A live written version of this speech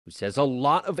who says a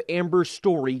lot of Amber's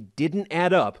story didn't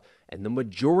add up, and the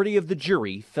majority of the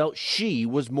jury felt she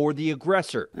was more the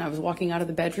aggressor. And I was walking out of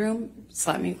the bedroom,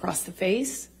 slapped me across the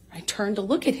face. I turned to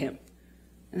look at him,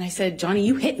 and I said, "Johnny,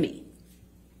 you hit me.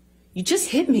 You just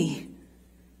hit me."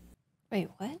 Wait,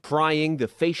 what? Crying, the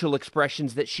facial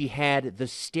expressions that she had, the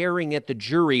staring at the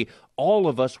jury, all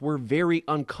of us were very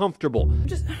uncomfortable.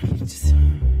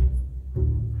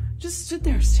 Just stood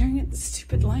there staring at the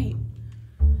stupid light.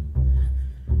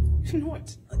 I didn't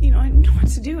know what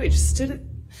to do. I just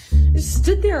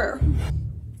stood there.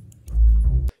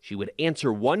 She would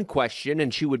answer one question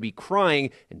and she would be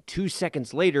crying, and 2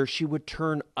 seconds later she would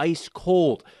turn ice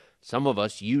cold. Some of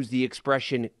us use the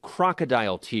expression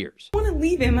crocodile tears. I want to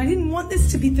leave him. I didn't want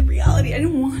this to be the reality. I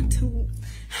didn't want to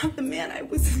have the man I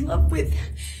was in love with.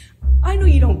 I know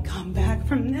you don't come back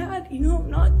from that.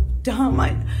 I'm not dumb.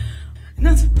 And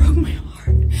that's what broke my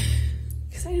heart.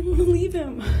 Because I didn't want to leave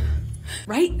him.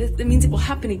 Right? That means it will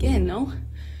happen again, no?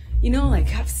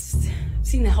 Like I've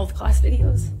seen the health class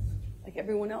videos, like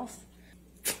everyone else.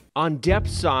 On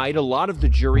Depp's side, a lot of the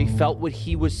jury felt what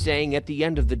he was saying at the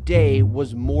end of the day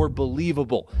was more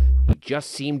believable. He just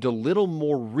seemed a little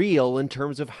more real in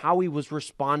terms of how he was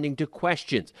responding to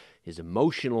questions. His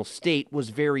emotional state was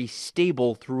very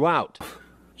stable throughout.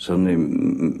 Suddenly,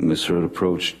 Miss Heard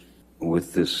approached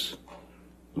with this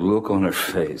look on her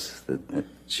face,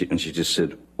 and she just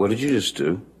said, "What did you just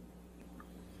do?"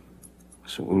 I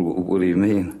said, "What do you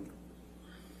mean?"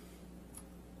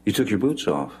 "You took your boots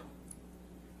off."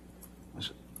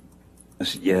 I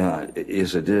said,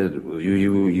 yes, I did.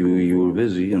 You were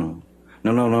busy,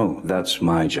 No, that's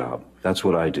my job. That's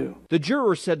what I do. The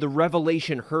juror said the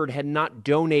revelation Heard had not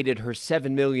donated her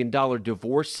 $7 million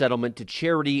divorce settlement to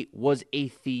charity was a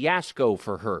fiasco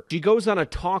for her. She goes on a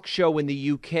talk show in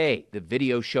the UK. The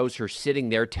video shows her sitting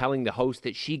there telling the host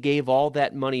that she gave all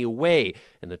that money away.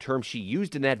 And the terms she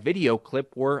used in that video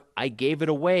clip were, "I gave it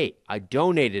away. I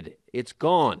donated it. It's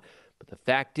gone." But the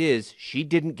fact is, she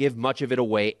didn't give much of it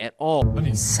away at all.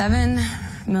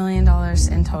 $7 million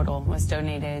in total was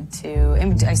donated to,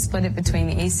 I split it between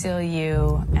the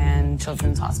ACLU and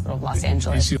Children's Hospital of Los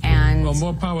Angeles. And well,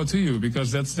 more power to you,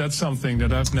 because that's something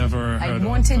that I've never heard I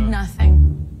wanted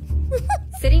nothing.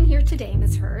 Sitting here today,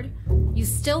 Ms. Heard, you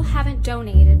still haven't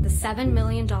donated the $7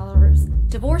 million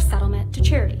divorce settlement to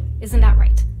charity. Isn't that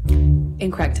right?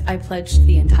 Incorrect. I pledged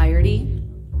the entirety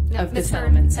of the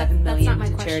settlement, $7 million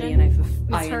to charity, and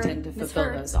I intend to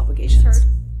fulfill those obligations.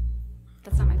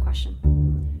 That's not my question.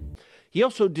 He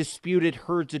also disputed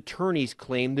Heard's attorney's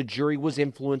claim the jury was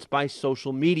influenced by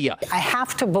social media. I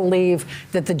have to believe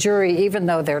that the jury, even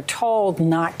though they're told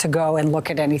not to go and look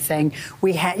at anything,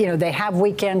 they have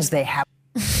weekends, they have.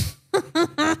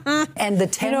 And the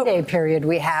 10-day period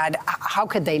we had, how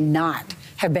could they not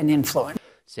have been influenced?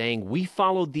 Saying, "We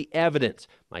followed the evidence.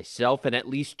 Myself and at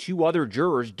least 2 other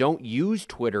jurors don't use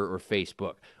Twitter or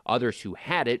Facebook. Others who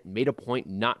had it made a point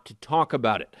not to talk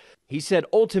about it." He said,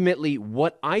 "Ultimately,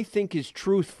 what I think is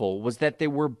truthful was that they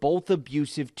were both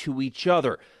abusive to each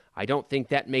other. I don't think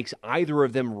that makes either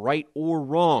of them right or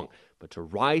wrong. But to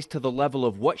rise to the level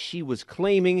of what she was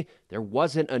claiming, there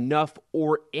wasn't enough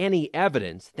or any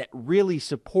evidence that really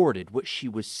supported what she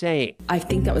was saying." I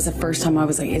think that was the first time I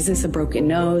was like, is this a broken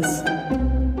nose?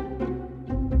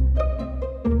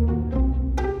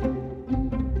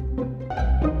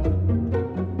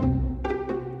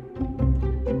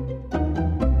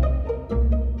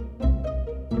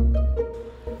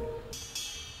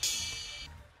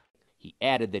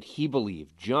 Added that he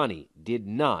believed Johnny did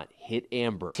not hit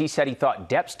Amber. He said he thought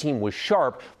Depp's team was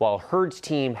sharp, while Heard's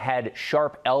team had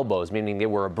sharp elbows, meaning they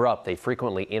were abrupt. They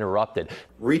frequently interrupted.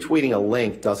 Retweeting a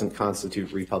link doesn't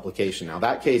constitute republication. Now,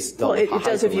 that case dealt with it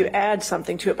does if you add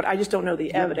something to it, but I just don't know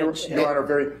the evidence. Your Honor,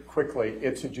 very quickly,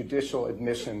 it's a judicial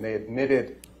admission. They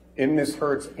admitted in Ms.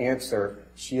 Heard's answer,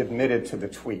 she admitted to the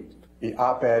tweet, the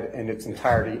op-ed in its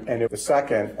entirety, and the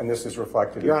second, and this is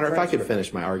reflected. Your Honor, if I could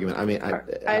finish my argument, I mean,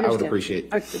 I would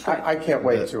appreciate. I can't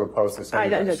wait to oppose this.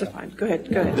 That's fine. Go ahead.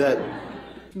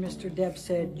 Mr. Depp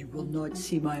said, "You will not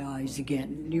see my eyes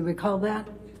again." Do you recall that?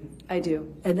 I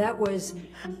do. And that was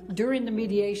during the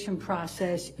mediation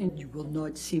process, and "You will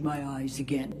not see my eyes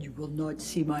again. You will not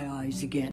see my eyes again."